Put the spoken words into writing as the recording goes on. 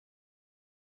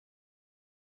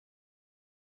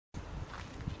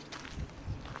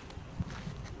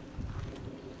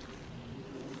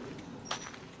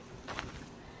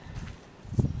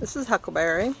This is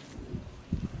Huckleberry,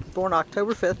 born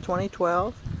October 5th,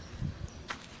 2012.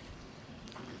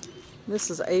 This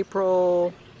is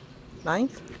April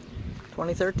 9th,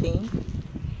 2013.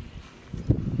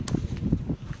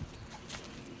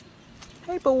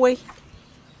 Hey boy.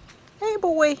 Hey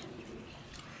boy.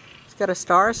 He's got a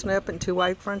star snip and 2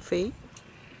 white front feet.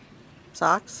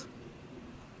 Socks.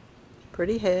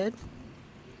 Pretty head.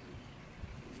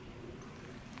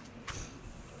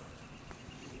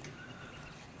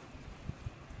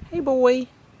 Hey boy.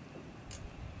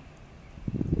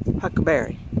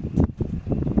 Huckleberry.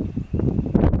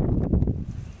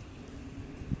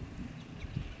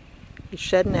 He's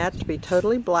shedding out to be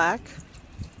totally black.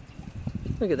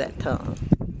 Look at that tongue.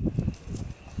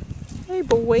 Hey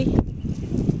boy.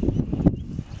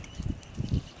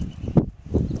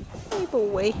 Hey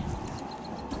boy.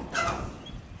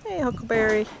 Hey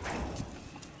Huckleberry.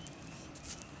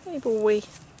 Hey boy.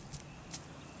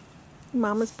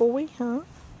 Mama's boy, huh?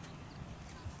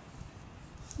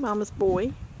 Mama's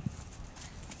boy.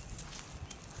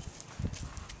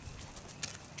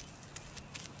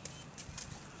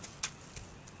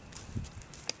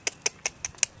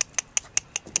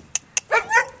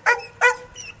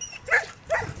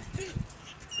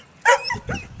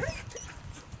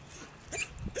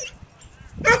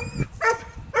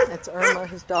 That's Irma,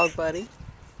 his dog buddy.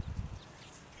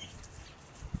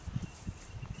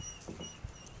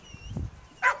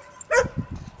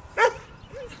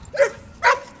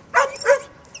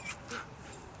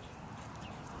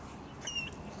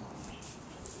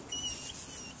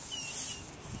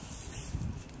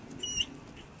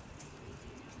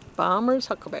 Bomber's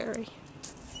Huckleberry.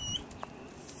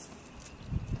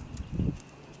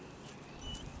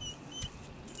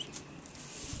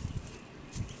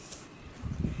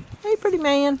 Hey, pretty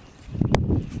man.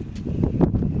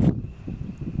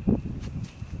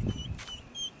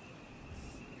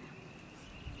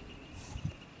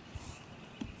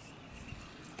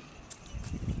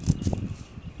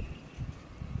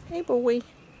 Hey, boy.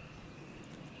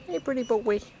 Hey, pretty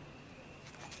boy.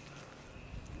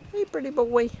 Hey, pretty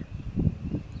boy.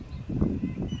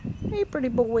 Hey, pretty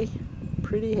boy.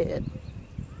 Pretty head.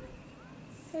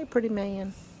 Hey, pretty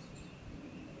man.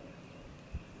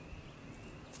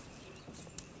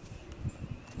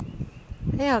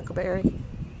 Hey, Huckleberry.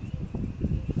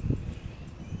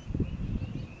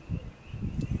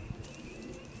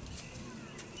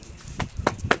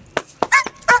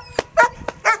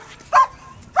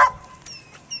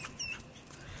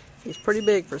 He's pretty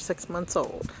big for 6 months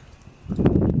old.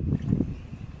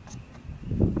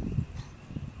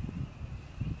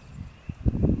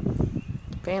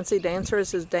 Fancy dancer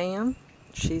is his dam.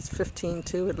 She's 15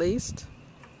 too at least.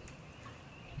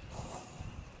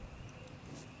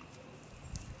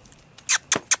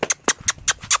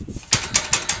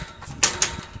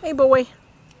 Hey boy.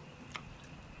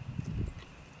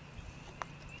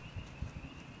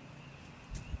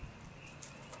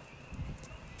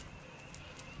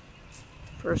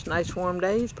 First nice warm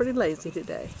day. He's pretty lazy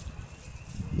today.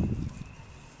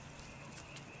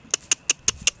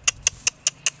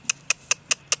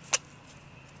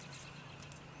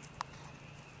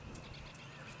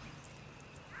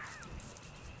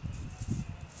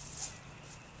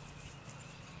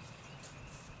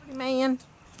 Pretty man.